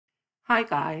Hi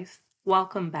guys,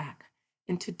 welcome back.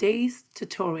 In today's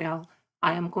tutorial,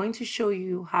 I am going to show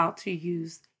you how to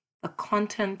use the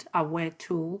content aware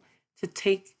tool to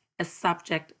take a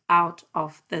subject out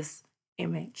of this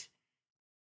image.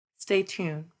 Stay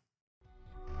tuned.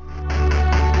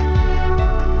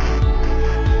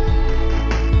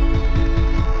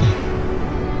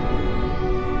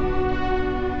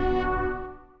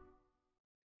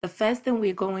 The first thing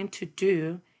we're going to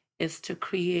do is to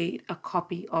create a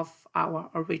copy of our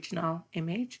original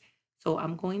image. So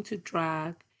I'm going to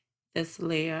drag this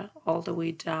layer all the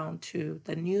way down to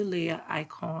the new layer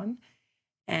icon,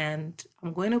 and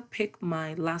I'm going to pick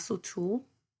my lasso tool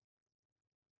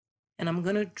and I'm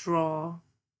going to draw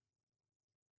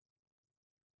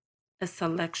a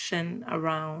selection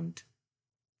around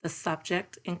the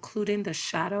subject, including the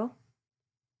shadow.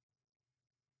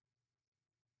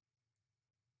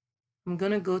 I'm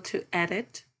going to go to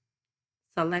Edit,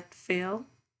 select Fill,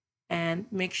 and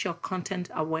make sure Content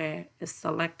Aware is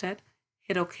selected.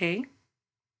 Hit OK.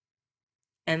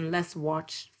 And let's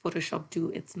watch Photoshop do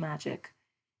its magic.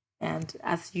 And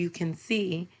as you can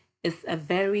see, it's a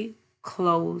very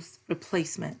close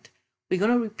replacement. We're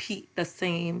going to repeat the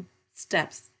same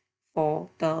steps for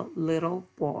the little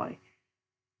boy.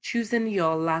 Choosing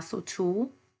your lasso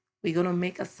tool, we're going to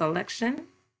make a selection,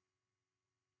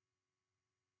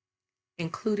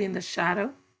 including the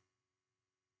shadow.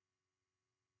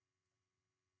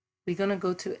 We're going to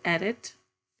go to Edit,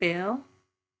 Fill,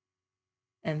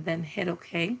 and then hit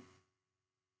OK.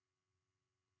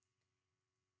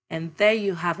 And there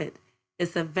you have it.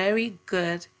 It's a very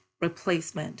good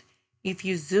replacement. If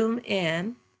you zoom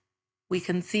in, we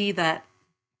can see that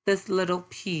this little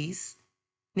piece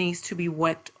needs to be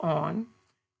worked on.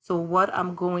 So what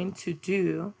I'm going to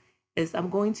do is I'm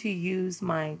going to use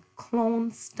my clone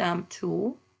stamp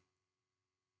tool,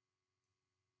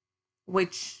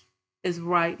 which is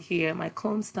right here, my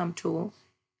clone stamp tool,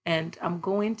 and I'm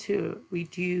going to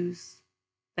reduce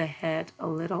the head a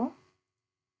little.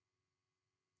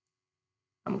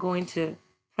 I'm going to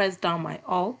press down my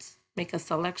Alt, make a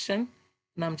selection,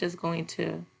 and I'm just going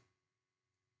to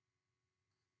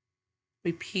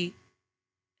repeat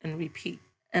and repeat.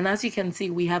 And as you can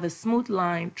see, we have a smooth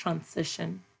line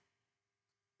transition.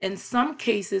 In some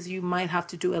cases, you might have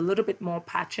to do a little bit more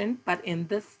patching, but in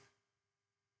this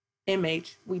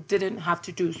image, we didn't have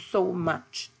to do so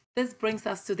much. This brings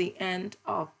us to the end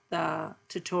of the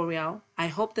tutorial. I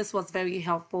hope this was very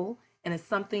helpful and it's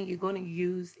something you're going to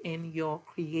use in your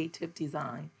creative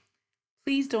design.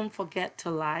 Please don't forget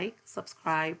to like,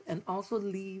 subscribe, and also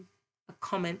leave a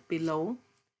comment below.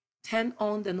 Turn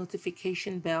on the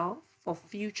notification bell for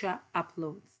future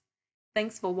uploads.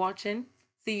 Thanks for watching.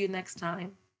 See you next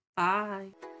time. Bye.